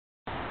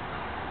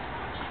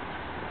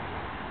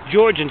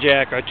George and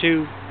Jack are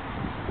two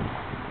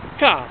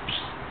cops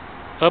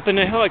up in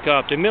a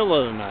helicopter in the middle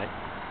of the night.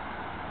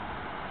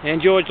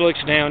 And George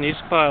looks down, he's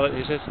the pilot,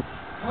 he says,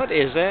 "What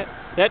is that?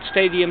 That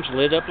stadium's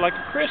lit up like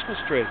a Christmas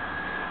tree.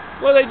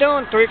 What are they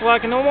doing 3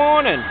 o'clock in the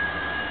morning?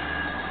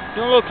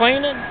 Doing a little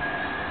cleaning?"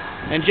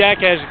 And Jack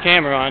has the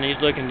camera on, he's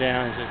looking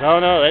down and says, "Oh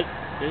no, this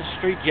is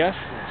street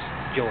justice,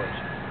 George."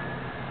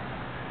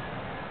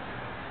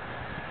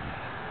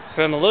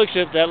 From the looks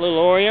of it, that little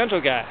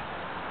Oriental guy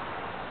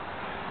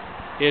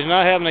is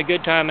not having a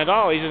good time at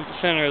all. He's at the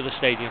center of the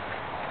stadium.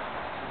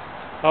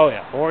 Oh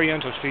yeah,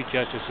 Oriental street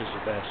justice is the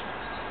best.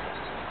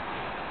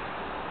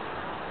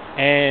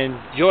 And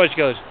George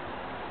goes,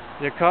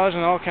 "They're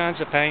causing all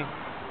kinds of pain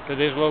to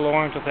this little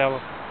Oriental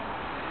fellow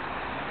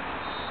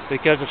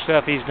because of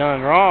stuff he's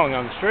done wrong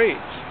on the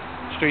streets.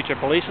 The streets are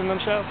policing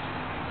themselves.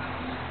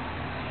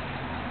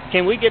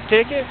 Can we get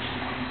tickets?"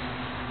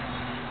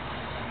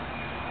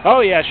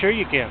 "Oh yeah, sure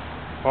you can.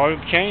 Part of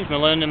the change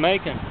Melinda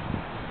making.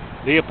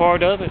 Be a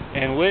part of it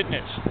and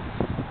witness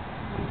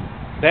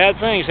bad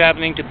things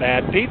happening to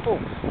bad people."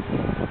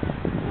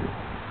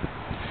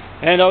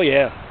 And oh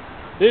yeah,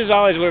 this is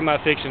always where my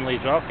fiction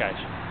leads off, guys.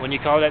 When you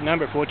call that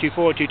number,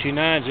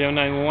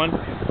 424-229-0911,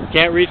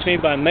 can't reach me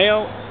by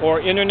mail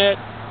or internet,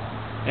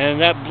 and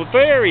that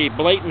very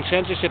blatant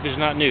censorship is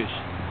not news.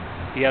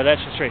 Yeah,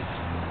 that's the truth.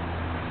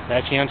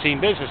 That's the unseen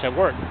business at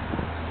work.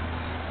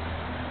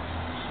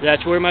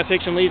 That's where my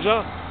fiction leads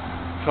off.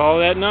 Call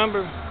that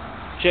number.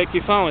 Check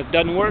your phone. If it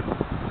doesn't work,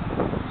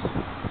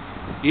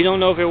 you don't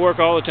know if it'll work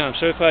all the time.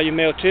 Certify your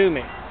mail to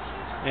me.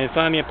 And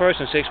find me in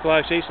person. 6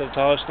 blocks east of the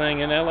tallest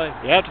thing in LA.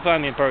 You have to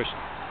find me in person.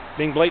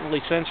 Being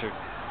blatantly censored.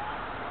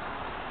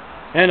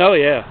 And oh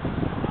yeah,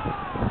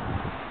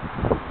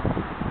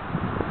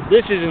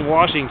 this is in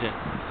Washington.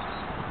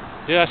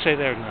 Did I say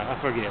that or not? I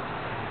forget.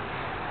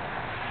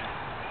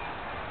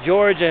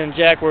 George and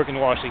Jack work in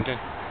Washington.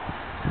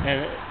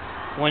 And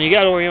when you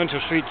got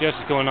Oriental street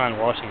justice going on in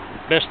Washington,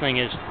 the best thing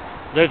is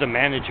they're the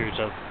managers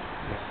of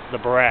the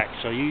barracks.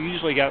 So you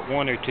usually got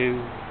 1 or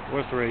 2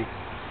 or 3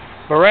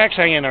 barracks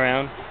hanging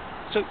around.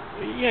 So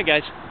yeah,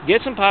 guys,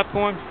 get some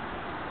popcorn,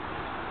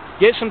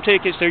 get some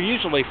tickets. They're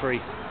usually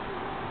free,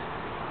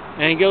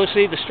 and go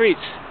see the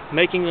streets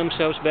making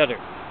themselves better.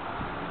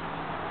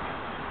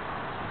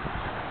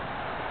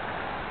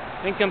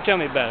 And come tell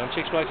me about it. I'm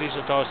 6 blocks east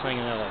of the tallest thing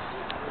in LA.